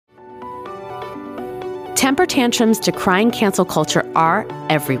Temper tantrums decrying cancel culture are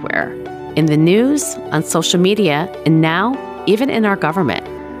everywhere. In the news, on social media, and now even in our government.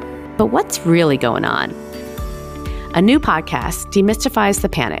 But what's really going on? A new podcast demystifies the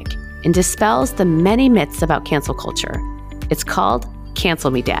panic and dispels the many myths about cancel culture. It's called Cancel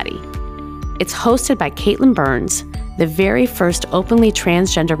Me Daddy. It's hosted by Caitlin Burns, the very first openly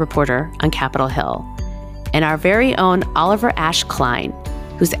transgender reporter on Capitol Hill, and our very own Oliver Ash Klein,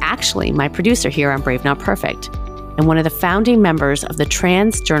 who's actually my producer here on Brave Not Perfect and one of the founding members of the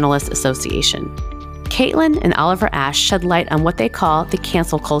Trans Journalists Association. Caitlin and Oliver Ash shed light on what they call the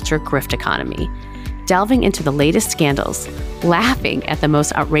cancel culture grift economy, delving into the latest scandals, laughing at the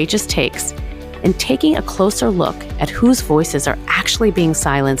most outrageous takes, and taking a closer look at whose voices are actually being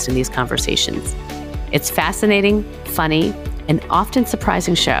silenced in these conversations. It's fascinating, funny, and often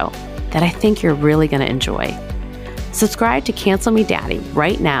surprising show that I think you're really going to enjoy. Subscribe to Cancel Me Daddy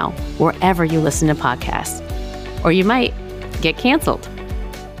right now, wherever you listen to podcasts, or you might get canceled.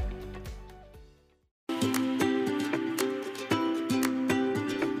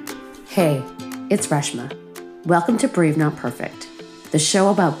 Hey, it's Reshma. Welcome to Brave Not Perfect, the show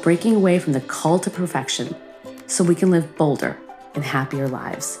about breaking away from the cult of perfection so we can live bolder and happier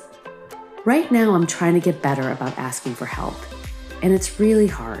lives. Right now, I'm trying to get better about asking for help, and it's really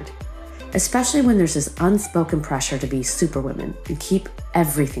hard, especially when there's this unspoken pressure to be superwomen and keep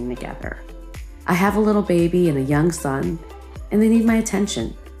everything together. I have a little baby and a young son, and they need my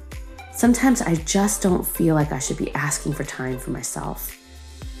attention. Sometimes I just don't feel like I should be asking for time for myself.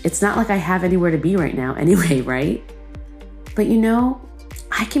 It's not like I have anywhere to be right now anyway, right? But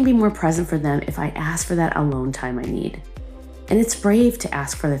I can be more present for them if I ask for that alone time I need. And it's brave to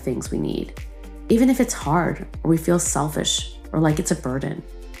ask for the things we need, even if it's hard or we feel selfish or like it's a burden.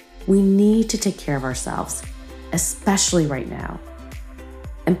 We need to take care of ourselves, especially right now.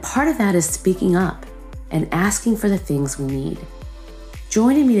 And part of that is speaking up and asking for the things we need.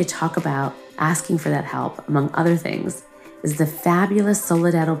 Joining me to talk about asking for that help, among other things, is the fabulous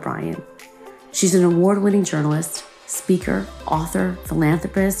Soledad O'Brien. She's an award-winning journalist, speaker, author,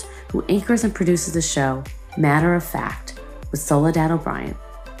 philanthropist who anchors and produces the show Matter of Fact with Soledad O'Brien.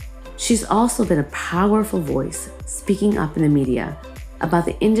 She's also been a powerful voice speaking up in the media about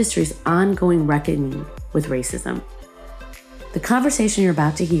the industry's ongoing reckoning with racism. The conversation you're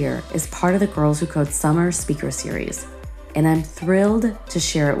about to hear is part of the Girls Who Code Summer Speaker Series, and I'm thrilled to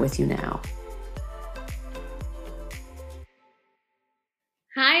share it with you now.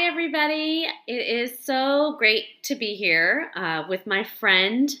 Hi, everybody. It is so great to be here with my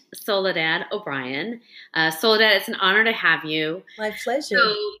friend, Soledad O'Brien. Soledad, it's an honor to have you. My pleasure.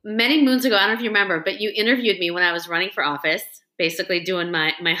 So many moons ago, I don't know if you remember, but you interviewed me when I was running for office, basically doing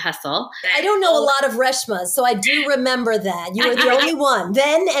my hustle. I don't know a lot of Reshmas, so I do remember that. You were the only one,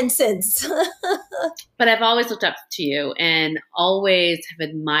 then and since. But I've always looked up to you and always have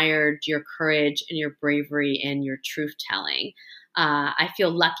admired your courage and your bravery and your truth-telling. I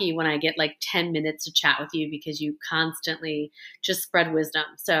feel lucky when I get like 10 minutes to chat with you because you constantly just spread wisdom.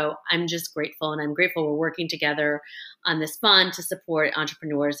 So I'm just grateful, and I'm grateful we're working together on this fund to support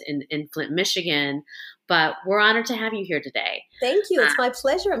entrepreneurs in Flint, Michigan. But we're honored to have you here today. Thank you. It's my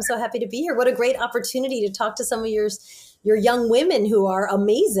pleasure. I'm so happy to be here. What a great opportunity to talk to some of your young women who are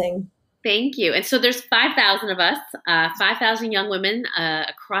amazing. Thank you. And so there's 5,000 of us, 5,000 young women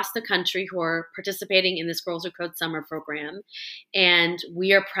across the country who are participating in this Girls Who Code Summer program. And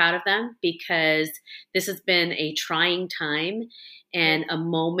we are proud of them because this has been a trying time and a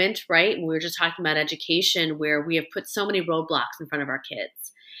moment, right? We were just talking about education where we have put so many roadblocks in front of our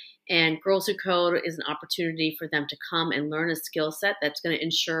kids. And Girls Who Code is an opportunity for them to come and learn a skill set that's going to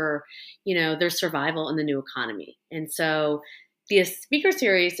ensure, their survival in the new economy. And so the speaker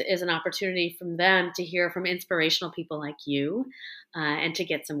series is an opportunity from them to hear from inspirational people like you and to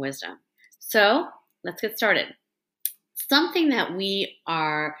get some wisdom. So let's get started. Something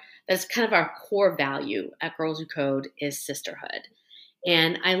that's kind of our core value at Girls Who Code is sisterhood.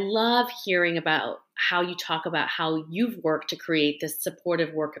 And I love hearing about how you talk about how you've worked to create this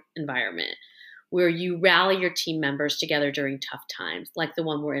supportive work environment where you rally your team members together during tough times, like the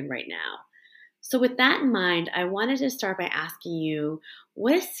one we're in right now. So with that in mind, I wanted to start by asking you,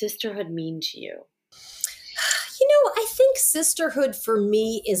 what does sisterhood mean to you? I think sisterhood for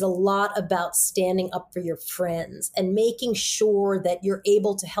me is a lot about standing up for your friends and making sure that you're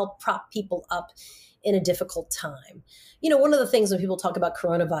able to help prop people up in a difficult time. One of the things when people talk about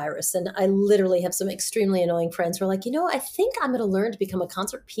coronavirus, and I literally have some extremely annoying friends who are like, I think I'm going to learn to become a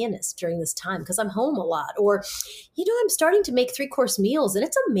concert pianist during this time because I'm home a lot. Or, I'm starting to make 3-course meals and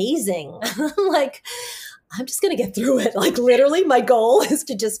it's amazing. Like, I'm just going to get through it. Like literally my goal is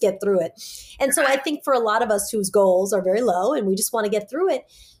to just get through it. And so I think for a lot of us whose goals are very low and we just want to get through it,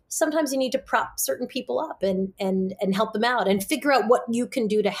 sometimes you need to prop certain people up and help them out and figure out what you can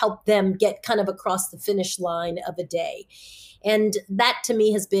do to help them get kind of across the finish line of a day. And that to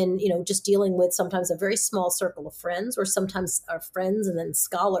me has been, just dealing with sometimes a very small circle of friends or sometimes our friends and then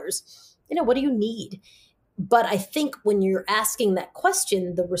scholars. What do you need? But I think when you're asking that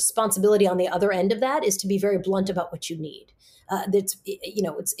question, the responsibility on the other end of that is to be very blunt about what you need.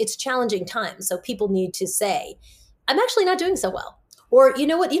 It's challenging times. So people need to say, I'm actually not doing so well. Or you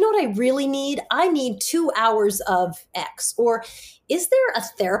know what I really need? I need 2 hours of X. Or is there a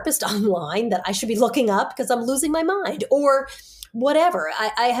therapist online that I should be looking up because I'm losing my mind? Or whatever.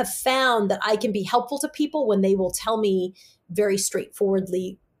 I have found that I can be helpful to people when they will tell me very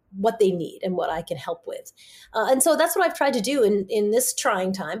straightforwardly what they need and what I can help with. And so that's what I've tried to do in this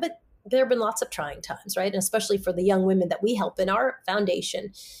trying time. But there have been lots of trying times, right? And especially for the young women that we help in our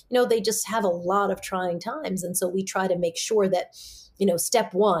foundation, they just have a lot of trying times. And so we try to make sure that,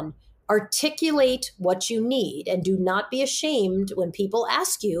 step one, articulate what you need and do not be ashamed when people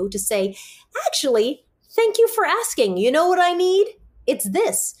ask you to say, actually, thank you for asking. You know what I need? It's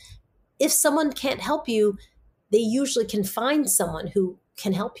this. If someone can't help you, they usually can find someone who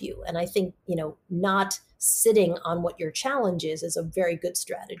can help you. And I think, not sitting on what your challenge is a very good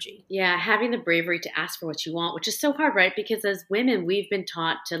strategy. Yeah, having the bravery to ask for what you want, which is so hard, right? Because as women, we've been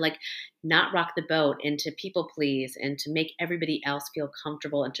taught to not rock the boat and to people please and to make everybody else feel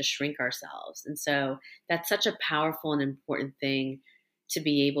comfortable and to shrink ourselves. And so that's such a powerful and important thing to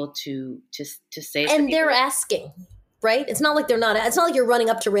be able to say. And they're asking. Right? It's not like you're running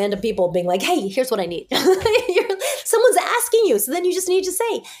up to random people being like, hey, here's what I need. Someone's asking you. So then you just need to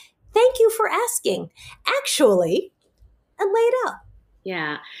say, thank you for asking, actually, and lay it out.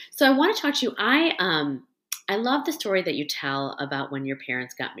 Yeah. So I want to talk to you. I love the story that you tell about when your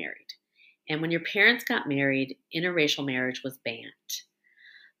parents got married. And when your parents got married, interracial marriage was banned.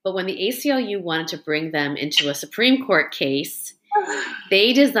 But when the ACLU wanted to bring them into a Supreme Court case,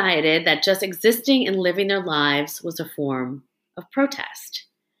 they decided that just existing and living their lives was a form of protest.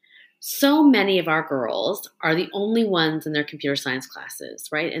 So many of our girls are the only ones in their computer science classes,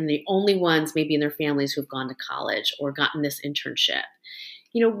 right? And the only ones maybe in their families who've gone to college or gotten this internship.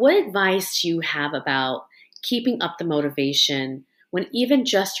 What advice do you have about keeping up the motivation when even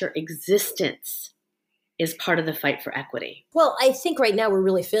just your existence is part of the fight for equity? Well, I think right now we're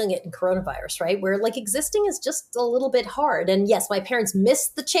really feeling it in coronavirus, right? Where existing is just a little bit hard. And yes, my parents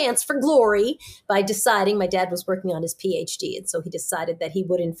missed the chance for glory by deciding my dad was working on his PhD. And so he decided that he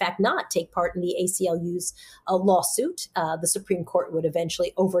would in fact not take part in the ACLU's lawsuit. The Supreme Court would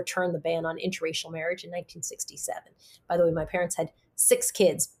eventually overturn the ban on interracial marriage in 1967. By the way, my parents had 6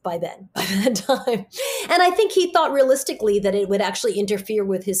 kids by that time. And I think he thought realistically that it would actually interfere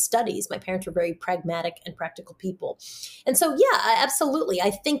with his studies. My parents were very pragmatic and practical people. And so, yeah, absolutely. I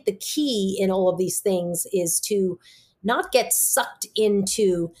think the key in all of these things is to not get sucked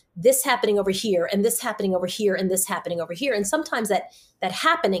into this happening over here and this happening over here and this happening over here. And sometimes that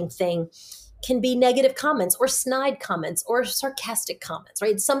happening thing can be negative comments or snide comments or sarcastic comments,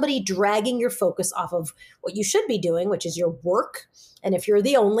 right? Somebody dragging your focus off of what you should be doing, which is your work. And if you're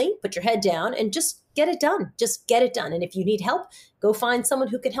the only, put your head down and just get it done. Just get it done. And if you need help, go find someone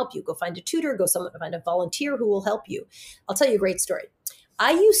who can help you. Go find a tutor, find a volunteer who will help you. I'll tell you a great story.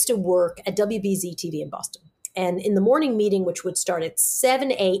 I used to work at WBZ TV in Boston. And in the morning meeting, which would start at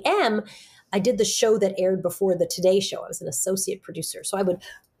 7 a.m., I did the show that aired before the Today Show. I was an associate producer. So I would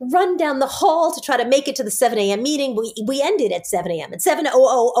run down the hall to try to make it to the 7 a.m. meeting. We ended at 7 a.m. At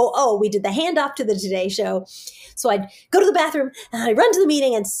 7:00, we did the handoff to the Today Show. So I'd go to the bathroom and I'd run to the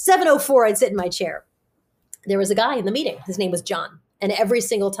meeting, and 7:04, I'd sit in my chair. There was a guy in the meeting. His name was John. And every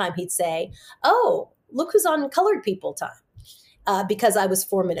single time he'd say, oh, look who's on colored people time, because I was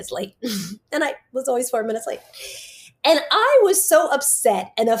 4 minutes late. And I was always 4 minutes late. And I was so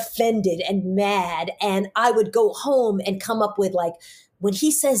upset and offended and mad. And I would go home and come up with when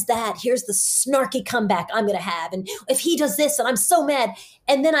he says that, here's the snarky comeback I'm going to have. And if he does this, and I'm so mad.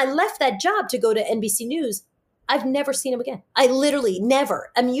 And then I left that job to go to NBC News. I've never seen him again. I literally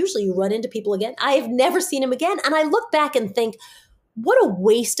never. I mean, usually you run into people again. I have never seen him again. And I look back and think, what a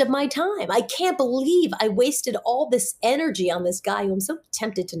waste of my time. I can't believe I wasted all this energy on this guy who I'm so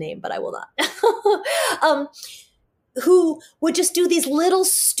tempted to name, but I will not. Who would just do these little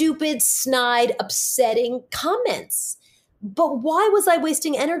stupid, snide, upsetting comments. But why was I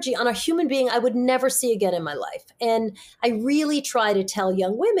wasting energy on a human being I would never see again in my life? And I really try to tell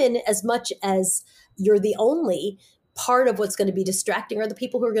young women, as much as you're the only, part of what's going to be distracting are the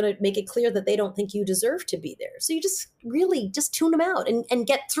people who are going to make it clear that they don't think you deserve to be there. So you just really just tune them out and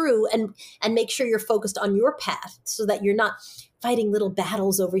get through and make sure you're focused on your path so that you're not fighting little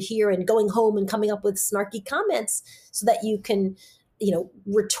battles over here and going home and coming up with snarky comments so that you can,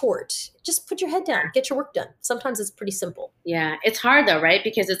 retort. Just put your head down, get your work done. Sometimes it's pretty simple. Yeah. It's hard though, right?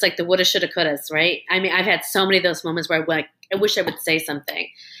 Because it's like the woulda, shoulda, couldas, right? I mean, I've had so many of those moments where I wish I would say something.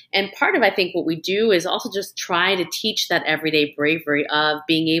 And part of, I think, what we do is also just try to teach that everyday bravery of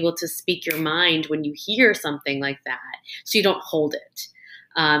being able to speak your mind when you hear something like that, so you don't hold it.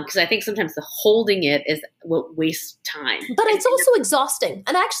 Because I think sometimes the holding it is what wastes time. But it's also exhausting.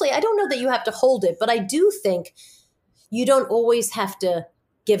 And actually, I don't know that you have to hold it, but I do think you don't always have to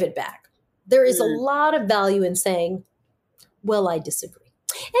give it back. There is a lot of value in saying, well, I disagree.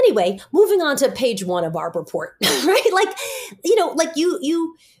 Anyway, moving on to page 1 of our report, right? Like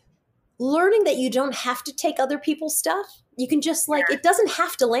you learning that you don't have to take other people's stuff. You can just it doesn't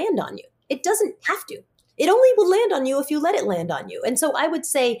have to land on you. It doesn't have to. It only will land on you if you let it land on you. And so I would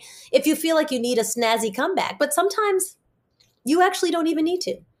say if you feel like you need a snazzy comeback, but sometimes you actually don't even need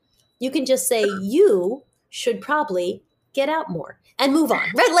to. You can just say you should probably get out more and move on,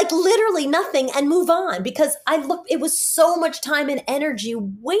 right? Like literally nothing and move on, because it was so much time and energy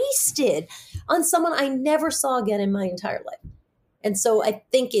wasted on someone I never saw again in my entire life. And so I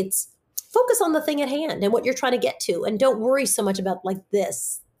think it's focus on the thing at hand and what you're trying to get to. And don't worry so much about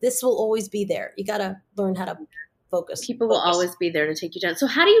this. This will always be there. You got to learn how to focus. People will always be there to take you down. So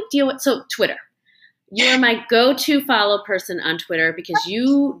how do you deal with, Twitter, you are my go-to follow person on Twitter because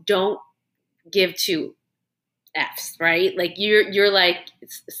you don't give two F's, right? Like you're like,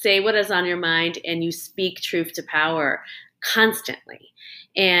 say what is on your mind and you speak truth to power constantly.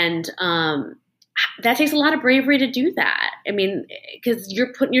 And, that takes a lot of bravery to do that. I mean, because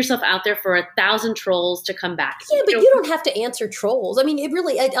you're putting yourself out there for 1,000 trolls to come back. Yeah, but you don't have to answer trolls. I mean, it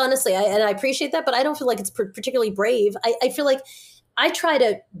really, honestly, and I appreciate that, but I don't feel like it's particularly brave. I feel like I try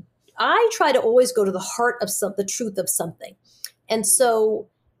to always go to the heart of the truth of something. And so,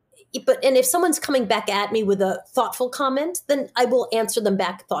 and if someone's coming back at me with a thoughtful comment, then I will answer them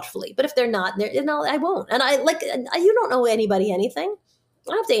back thoughtfully. But if they're not, I won't. And you don't owe anybody anything.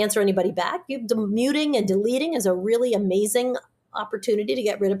 I don't have to answer anybody back. Muting and deleting is a really amazing opportunity to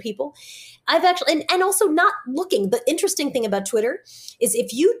get rid of people. I've actually, and also not looking. The interesting thing about Twitter is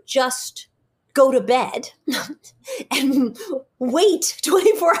if you just go to bed and wait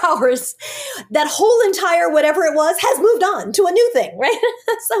 24 hours, that whole entire whatever it was has moved on to a new thing, right?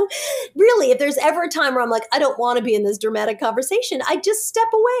 So really, if there's ever a time where I'm like, I don't want to be in this dramatic conversation, I just step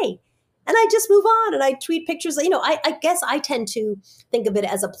away. And I just move on and I tweet pictures. I guess I tend to think of it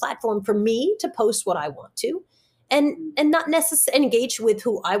as a platform for me to post what I want to and not necessarily engage with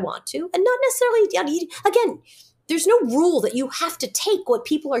who I want to. And not necessarily, again, there's no rule that you have to take what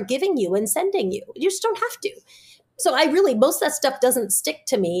people are giving you and sending you. You just don't have to. So most of that stuff doesn't stick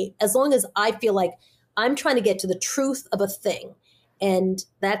to me as long as I feel like I'm trying to get to the truth of a thing. And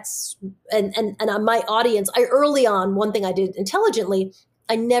that's, and on my audience, early on, one thing I did intelligently,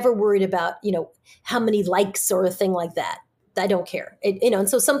 I never worried about, how many likes or a thing like that. I don't care. And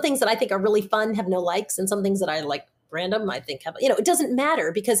so some things that I think are really fun have no likes, and some things that I like random, I think have, it doesn't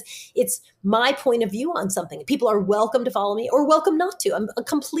matter because it's my point of view on something. People are welcome to follow me or welcome not to. I'm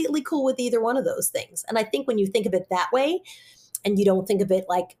completely cool with either one of those things. And I think when you think of it that way and you don't think of it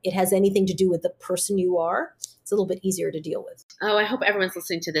like it has anything to do with the person you are, it's a little bit easier to deal with. Oh, I hope everyone's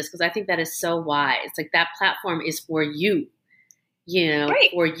listening to this because I think that is so wise. Like that platform is for you. Right.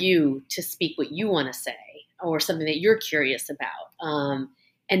 For you to speak what you want to say or something that you're curious about,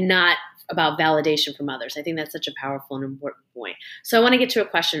 and not about validation from others. I think that's such a powerful and important point. So I want to get to a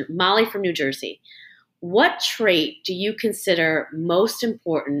question. Molly from New Jersey. What trait do you consider most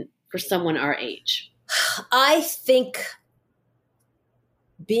important for someone our age? I think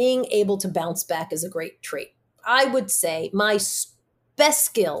being able to bounce back is a great trait. I would say my best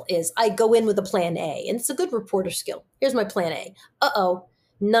skill is I go in with a plan A, and it's a good reporter skill. Here's my plan A. Uh-oh,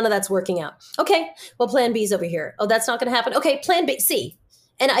 none of that's working out. Okay, well, plan B is over here. Oh, that's not going to happen. Okay, plan B, C.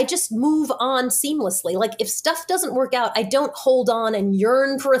 And I just move on seamlessly. Like if stuff doesn't work out, I don't hold on and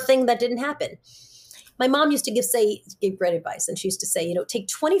yearn for a thing that didn't happen. My mom used to give great advice, and she used to say, take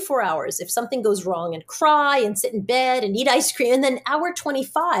 24 hours if something goes wrong and cry and sit in bed and eat ice cream, and then hour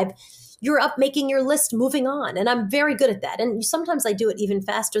 25, you're up making your list, moving on. And I'm very good at that. And sometimes I do it even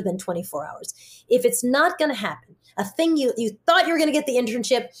faster than 24 hours. If it's not going to happen, a thing you thought you were going to get the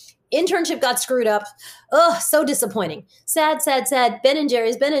internship got screwed up. Oh, so disappointing. Sad, sad, sad. Ben &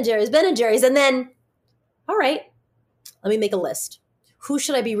 Jerry's. And then, all right, let me make a list. Who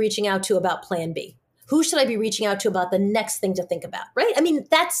should I be reaching out to about plan B? Who should I be reaching out to about the next thing to think about, right? I mean,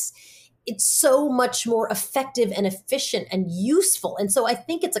 it's so much more effective and efficient and useful. And so I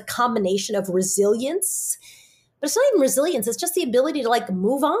think it's a combination of resilience, but it's not even resilience. It's just the ability to like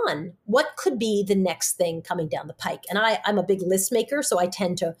move on. What could be the next thing coming down the pike? And I'm a big list maker, so I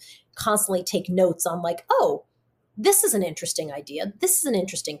tend to constantly take notes on like, oh, this is an interesting idea. This is an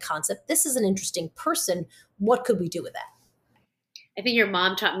interesting concept. This is an interesting person. What could we do with that? I think your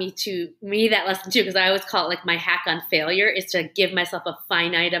mom taught me that lesson too, because I always call it like my hack on failure is to give myself a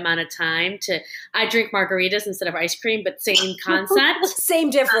finite amount of time I drink margaritas instead of ice cream, but same concept. Same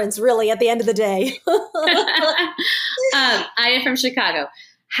difference, really, at the end of the day. I am from Chicago.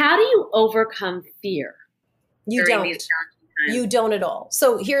 How do you overcome fear? You don't. You don't at all.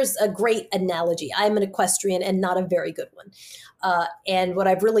 So here's a great analogy. I'm an equestrian and not a very good one. And what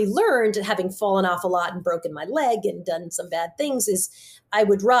I've really learned, having fallen off a lot and broken my leg and done some bad things, is I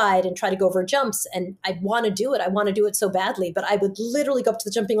would ride and try to go over jumps and I'd want to do it. I want to do it so badly, but I would literally go up to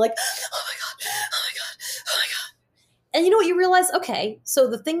the jump being like, oh my God, oh my God, oh my God. And you know what you realize? Okay, so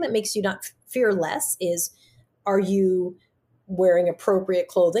the thing that makes you not fear less is, are you wearing appropriate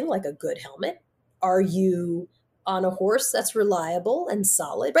clothing like a good helmet? Are you on a horse that's reliable and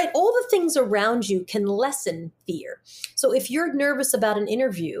solid, right? All the things around you can lessen fear. So if you're nervous about an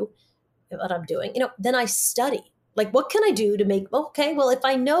interview, what I'm doing, then I study. Like, what can I do to make, okay, well, if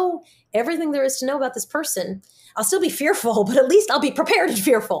I know everything there is to know about this person, I'll still be fearful, but at least I'll be prepared and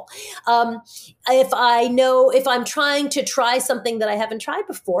fearful. If I'm trying to try something that I haven't tried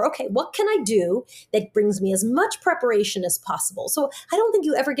before, okay, what can I do that brings me as much preparation as possible? So I don't think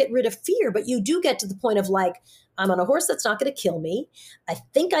you ever get rid of fear, but you do get to the point of like, I'm on a horse that's not going to kill me. I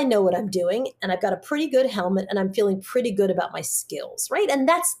think I know what I'm doing, and I've got a pretty good helmet, and I'm feeling pretty good about my skills, right? And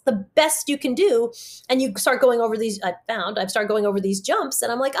that's the best you can do. And you start going over these, I've started going over these jumps,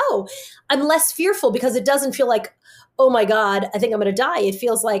 and I'm like, oh, I'm less fearful because it doesn't feel like, oh my God, I think I'm going to die. It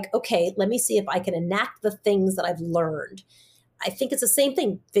feels like, okay, let me see if I can enact the things that I've learned. I think it's the same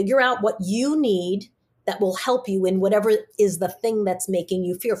thing. Figure out what you need that will help you in whatever is the thing that's making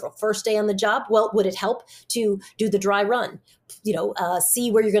you fearful. First day on the job, well, would it help to do the dry run?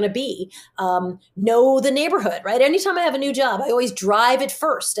 See where you're going to be, know the neighborhood, right? Anytime I have a new job, I always drive it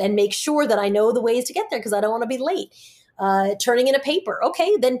first and make sure that I know the ways to get there because I don't want to be late. Turning in a paper.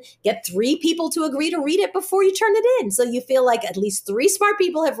 Okay, then get 3 people to agree to read it before you turn it in. So you feel like at least 3 smart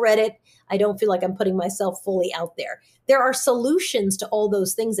people have read it. I don't feel like I'm putting myself fully out there. There are solutions to all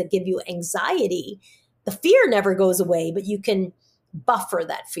those things that give you anxiety. The fear never goes away, but you can buffer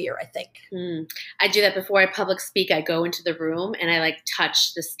that fear, I think. I do that before I public speak. I go into the room and I like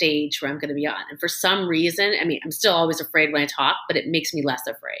touch the stage where I'm going to be on. And for some reason, I mean, I'm still always afraid when I talk, but it makes me less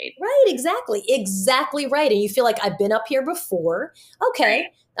afraid. Right, exactly. Exactly right. And you feel like I've been up here before.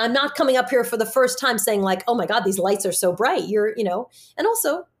 Okay. I'm not coming up here for the first time saying like, oh my God, these lights are so bright. And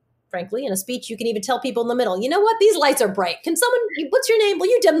also, frankly, in a speech, you can even tell people in the middle, you know what? These lights are bright. Can someone, what's your name? Will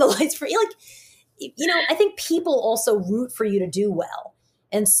you dim the lights for you? Like, I think people also root for you to do well.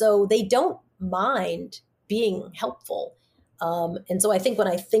 And so they don't mind being helpful. And so I think when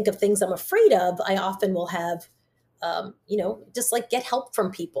I think of things I'm afraid of, I often will have, just like get help from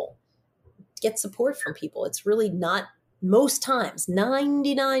people, get support from people. It's really not most times,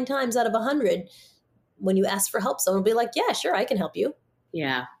 99 times out of 100, when you ask for help, someone will be like, yeah, sure, I can help you.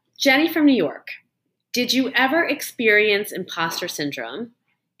 Yeah. Jenny from New York, did you ever experience imposter syndrome?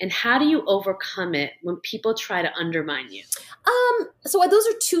 And how do you overcome it when people try to undermine you? So those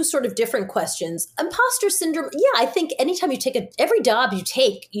are 2 sort of different questions. Imposter syndrome. Yeah, I think anytime you take every job you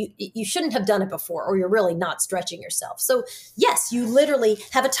take, you shouldn't have done it before, or you're really not stretching yourself. So yes, you literally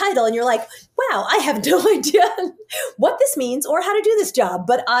have a title and you're like, wow, I have no idea what this means or how to do this job,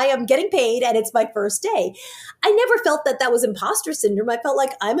 but I am getting paid and it's my first day. I never felt that was imposter syndrome. I felt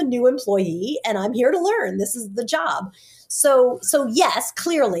like I'm a new employee and I'm here to learn. This is the job. So yes,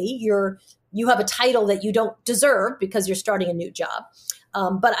 clearly you have a title that you don't deserve because you're starting a new job.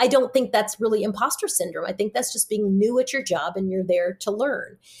 But I don't think that's really imposter syndrome. I think that's just being new at your job and you're there to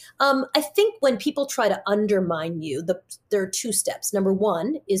learn. I think when people try to undermine you, there are 2 steps. Number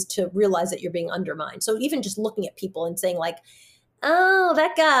 1 is to realize that you're being undermined. So even just looking at people and saying like, oh,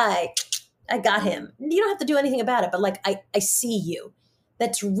 that guy, I got him. You don't have to do anything about it, but like, I see you.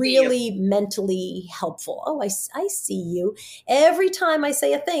 That's really mentally helpful. Oh, I see you. Every time I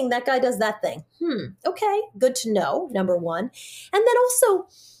say a thing, that guy does that thing. Okay, good to know, number 1. And then also,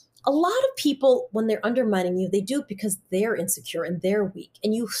 a lot of people, when they're undermining you, they do it because they're insecure and they're weak.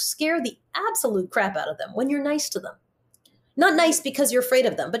 And you scare the absolute crap out of them when you're nice to them. Not nice because you're afraid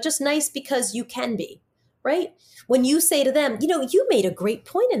of them, but just nice because you can be, right? When you say to them, you made a great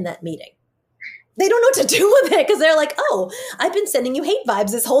point in that meeting. They don't know what to do with it because they're like, oh, I've been sending you hate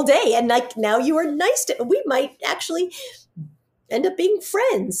vibes this whole day. And like now you are nice to, we might actually end up being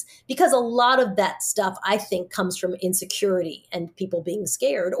friends, because a lot of that stuff I think comes from insecurity and people being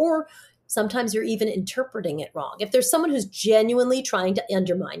scared, or sometimes you're even interpreting it wrong. If there's someone who's genuinely trying to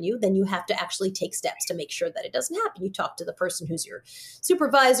undermine you, then you have to actually take steps to make sure that it doesn't happen. You talk to the person who's your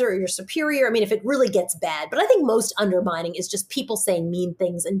supervisor or your superior. I mean, if it really gets bad, but I think most undermining is just people saying mean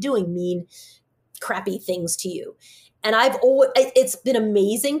things and doing mean, crappy things to you. And it's been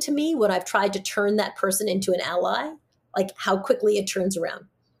amazing to me when I've tried to turn that person into an ally, like how quickly it turns around.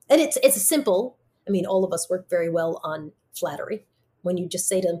 And it's simple. I mean, all of us work very well on flattery. When you just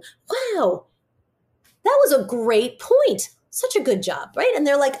say to them, wow, that was a great point. Such a good job, right? And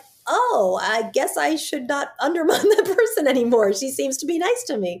they're like, oh, I guess I should not undermine that person anymore. She seems to be nice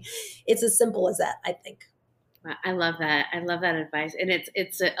to me. It's as simple as that, I think. I love that. I love that advice. And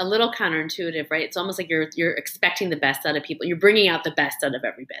it's a little counterintuitive, right? It's almost like you're expecting the best out of people. You're bringing out the best out of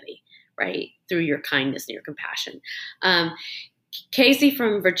everybody, right? Through your kindness and your compassion. Casey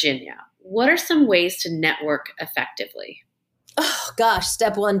from Virginia, what are some ways to network effectively? Oh gosh,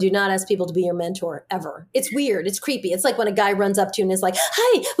 step one, do not ask people to be your mentor ever. It's weird. It's creepy. It's like when a guy runs up to you and is like,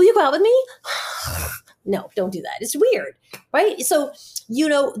 hi, will you go out with me? No, don't do that. It's weird, right? So,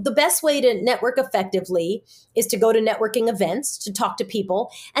 the best way to network effectively is to go to networking events, to talk to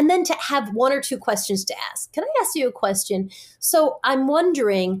people, and then to have one or two questions to ask. Can I ask you a question? So I'm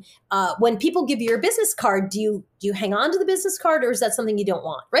wondering, when people give you your business card, do you hang on to the business card, or is that something you don't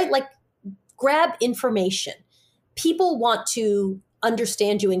want, right? Like, grab information. People want to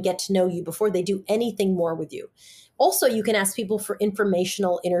understand you and get to know you before they do anything more with you. Also, you can ask people for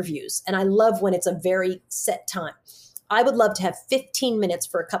informational interviews. And I love when it's a very set time. I would love to have 15 minutes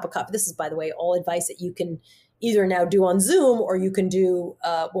for a cup of coffee. This is, by the way, all advice that you can either now do on Zoom or you can do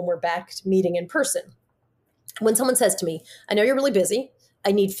when we're back meeting in person. When someone says to me, I know you're really busy.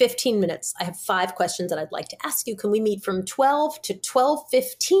 I need 15 minutes. I have 5 questions that I'd like to ask you. Can we meet from 12 to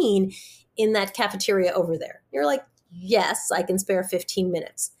 12:15 in that cafeteria over there? You're like, yes, I can spare 15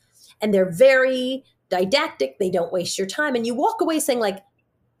 minutes. And they're very didactic. They don't waste your time. And you walk away saying like,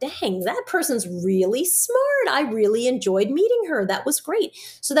 dang, that person's really smart. I really enjoyed meeting her. That was great.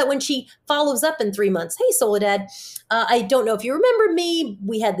 So that when she follows up in 3 months, hey, Soledad, I don't know if you remember me.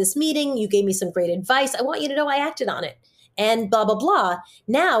 We had this meeting. You gave me some great advice. I want you to know I acted on it. And blah, blah, blah.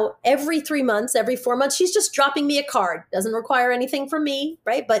 Now, every 3 months, every 4 months, she's just dropping me a card. Doesn't require anything from me,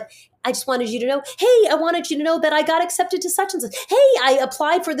 right? But I just wanted you to know, hey, I wanted you to know that I got accepted to such and such. Hey, I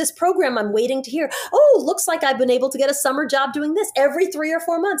applied for this program. I'm waiting to hear. Oh, looks like I've been able to get a summer job doing this every 3 or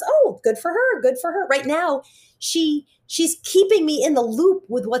 4 months. Oh, good for her. Good for her. Right now, she's keeping me in the loop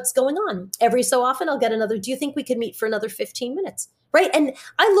with what's going on. Every so often, I'll get another, do you think we could meet for another 15 minutes? Right. And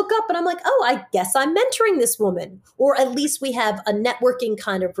I look up and I'm like, oh, I guess I'm mentoring this woman, or at least we have a networking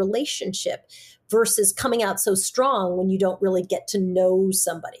kind of relationship versus coming out so strong when you don't really get to know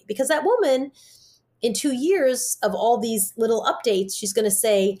somebody. Because that woman in 2 years of all these little updates, she's going to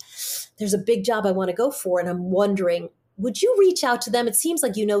say, there's a big job I want to go for. And I'm wondering, would you reach out to them? It seems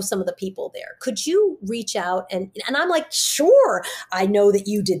like you know some of the people there. Could you reach out? And I'm like, sure, I know that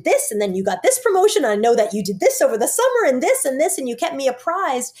you did this and then you got this promotion. I know that you did this over the summer and this, and you kept me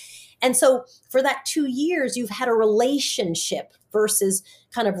apprised. And so for that 2 years, you've had a relationship versus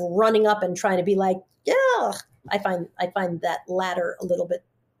kind of running up and trying to be like, yeah, I find that latter a little bit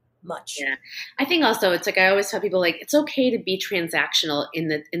much. Yeah. I think also it's like, I always tell people like, it's okay to be transactional in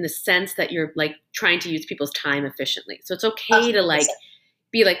the sense that you're like trying to use people's time efficiently. So it's okay to like,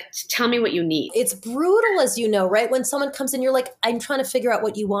 be like, tell me what you need. It's brutal, as you know, right? When someone comes in, you're like, I'm trying to figure out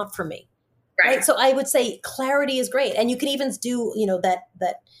what you want from me. Right. So I would say clarity is great. And you can even do,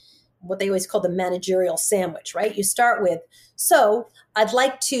 that what they always call the managerial sandwich, right? You start with, so I'd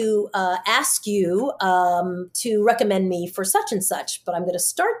like to ask you to recommend me for such and such, but I'm going to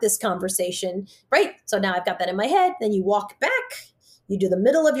start this conversation, right? So now I've got that in my head. Then you walk back, you do the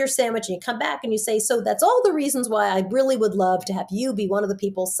middle of your sandwich and you come back and you say, so that's all the reasons why I really would love to have you be one of the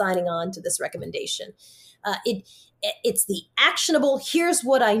people signing on to this recommendation. It's the actionable, here's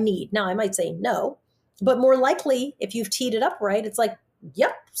what I need. Now I might say no, but more likely if you've teed it up right, it's like,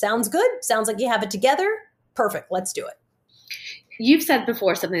 yep, sounds good. Sounds like you have it together. Perfect. Let's do it. You've said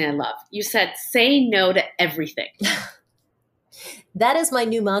before something I love. You said, say no to everything. That is my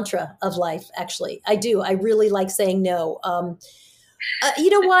new mantra of life, actually. I do. I really like saying no. You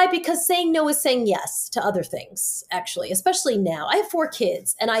know why? Because saying no is saying yes to other things, actually, especially now. I have 4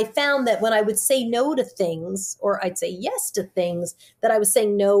 kids, and I found that when I would say no to things, or I'd say yes to things, that I was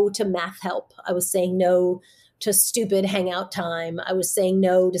saying no to math help. I was saying no to stupid hangout time. I was saying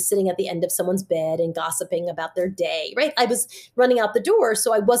no to sitting at the end of someone's bed and gossiping about their day, right? I was running out the door,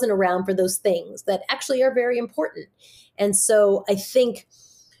 so I wasn't around for those things that actually are very important. And so I think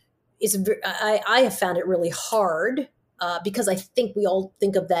I have found it really hard because I think we all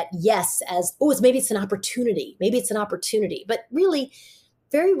think of that yes as, maybe it's an opportunity. Maybe it's an opportunity. But really,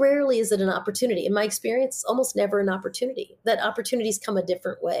 very rarely is it an opportunity. In my experience, it's almost never an opportunity. That opportunities come a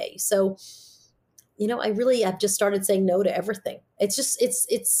different way. So, I've just started saying no to everything.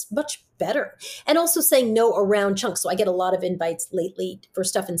 It's much better. And also saying no around chunks. So I get a lot of invites lately for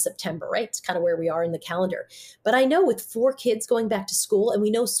stuff in September, right? It's kind of where we are in the calendar. But I know with 4 kids going back to school, and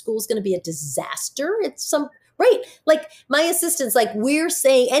we know school's going to be a disaster. Right. Like my assistant's like, we're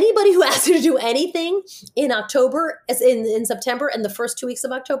saying anybody who asks you to do anything in October, as in September and the first 2 weeks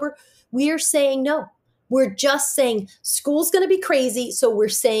of October, we're saying no. We're just saying school's going to be crazy. So we're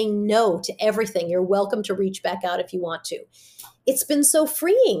saying no to everything. You're welcome to reach back out if you want to. It's been so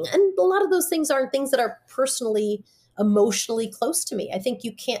freeing. And a lot of those things aren't things that are personally, emotionally close to me. I think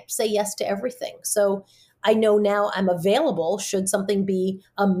you can't say yes to everything. So I know now I'm available should something be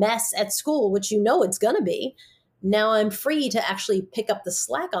a mess at school, which it's going to be. Now I'm free to actually pick up the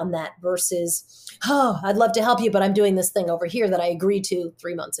slack on that versus, I'd love to help you, but I'm doing this thing over here that I agreed to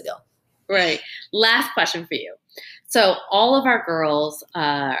 3 months ago. Right. Last question for you. So all of our girls,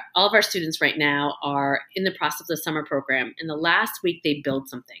 all of our students right now are in the process of the summer program. And the last week they build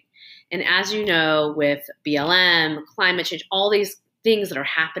something. And as you know, with BLM, climate change, all these things that are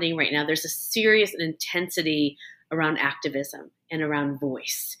happening right now, there's a serious intensity around activism and around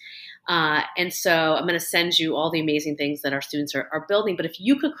voice. And so I'm going to send you all the amazing things that our students are building. But if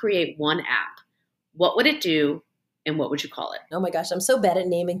you could create one app, what would it do? And what would you call it? Oh my gosh, I'm so bad at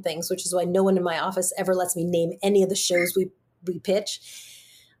naming things, which is why no one in my office ever lets me name any of the shows we pitch.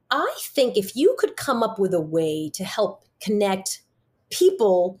 I think if you could come up with a way to help connect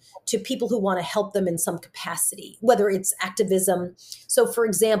people to people who want to help them in some capacity, whether it's activism. So for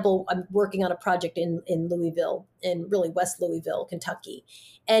example, I'm working on a project in Louisville, in really West Louisville, Kentucky.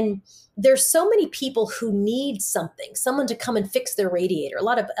 And there's so many people who need someone to come and fix their radiator. A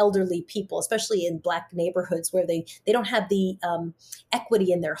lot of elderly people, especially in Black neighborhoods where they don't have the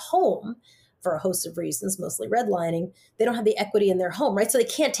equity in their home for a host of reasons, mostly redlining. They don't have the equity in their home, right? So they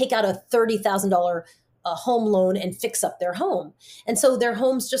can't take out a $30,000 home loan and fix up their home. And so their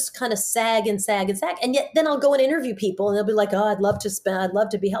homes just kind of sag and sag and sag. And yet then I'll go and interview people and they'll be like, I'd love to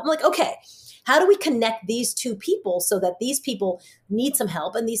be helped. I'm like, okay, how do we connect these two people so that these people need some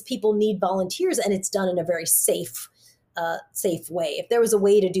help and these people need volunteers, and it's done in a very safe way? If there was a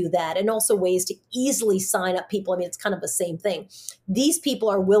way to do that, and also ways to easily sign up people. I mean, it's kind of the same thing. These people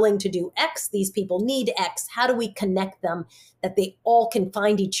are willing to do X. These people need X. How do we connect them that they all can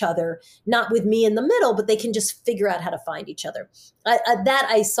find each other, not with me in the middle, but they can just figure out how to find each other? That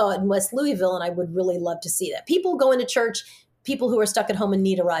I saw in West Louisville, and I would really love to see that. People going to church, people who are stuck at home and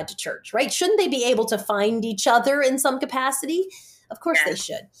need a ride to church, right? Shouldn't they be able to find each other in some capacity? Of course they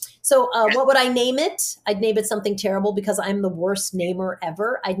should. So what would I name it? I'd name it something terrible because I'm the worst namer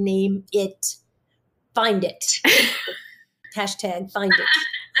ever. I'd name it Find It. Hashtag Find It.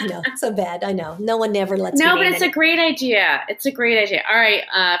 I know, it's so bad. I know. No one ever lets me name it. No, but it's a great idea. It's a great idea. All right.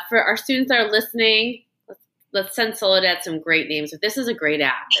 For our students that are listening, let's send Soledad some great names. This is a great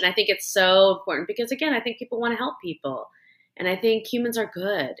app. And I think it's so important because, again, I think people want to help people. And I think humans are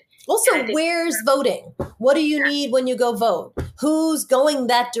good. Also, where's voting? What do you need when you go vote? Who's going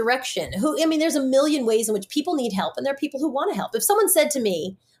that direction? There's a million ways in which people need help, and there are people who want to help. If someone said to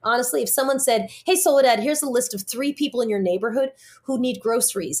me, honestly, hey, Soledad, here's a list of 3 people in your neighborhood who need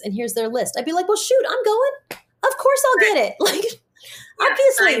groceries, and here's their list, I'd be like, well, shoot, I'm going. Of course I'll get it.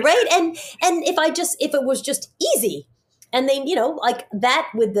 Obviously, right? And if it was just easy, and they, like that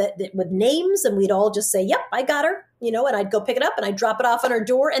with names, and we'd all just say, yep, I got her, and I'd go pick it up and I'd drop it off on her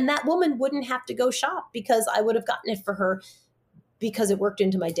door, and that woman wouldn't have to go shop because I would have gotten it for her because it worked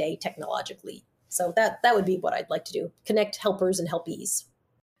into my day technologically. So that would be what I'd like to do. Connect helpers and helpees.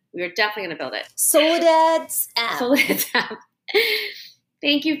 We are definitely going to build it. Soledad's app.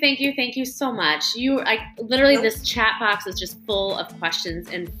 Thank you so much. This chat box is just full of questions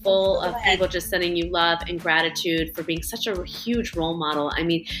and full of people just sending you love and gratitude for being such a huge role model. I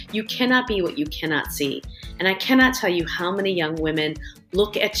mean, you cannot be what you cannot see. And I cannot tell you how many young women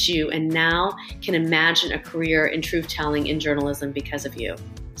look at you and now can imagine a career in truth telling in journalism because of you.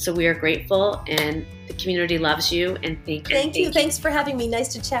 So we are grateful, and the community loves you, and thank you. Thank you. Thanks for having me.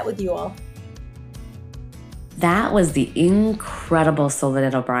 Nice to chat with you all. That was the incredible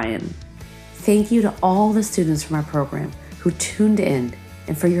Soledad O'Brien. Thank you to all the students from our program who tuned in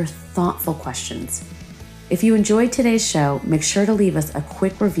and for your thoughtful questions. If you enjoyed today's show, make sure to leave us a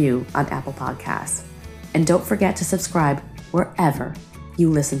quick review on Apple Podcasts. And don't forget to subscribe wherever you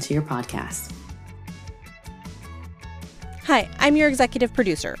listen to your podcast. Hi, I'm your executive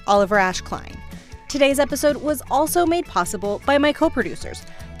producer, Oliver Ash Klein. Today's episode was also made possible by my co-producers,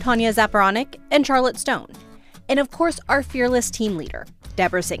 Tanya Zaporonic and Charlotte Stone. And of course, our fearless team leader,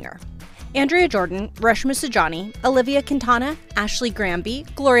 Deborah Singer. Andrea Jordan, Reshma Sajani, Olivia Quintana, Ashley Granby,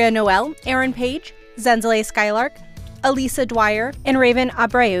 Gloria Noel, Aaron Page, Zenzele Skylark, Elisa Dwyer, and Raven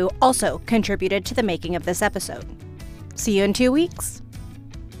Abreu also contributed to the making of this episode. See you in 2 weeks.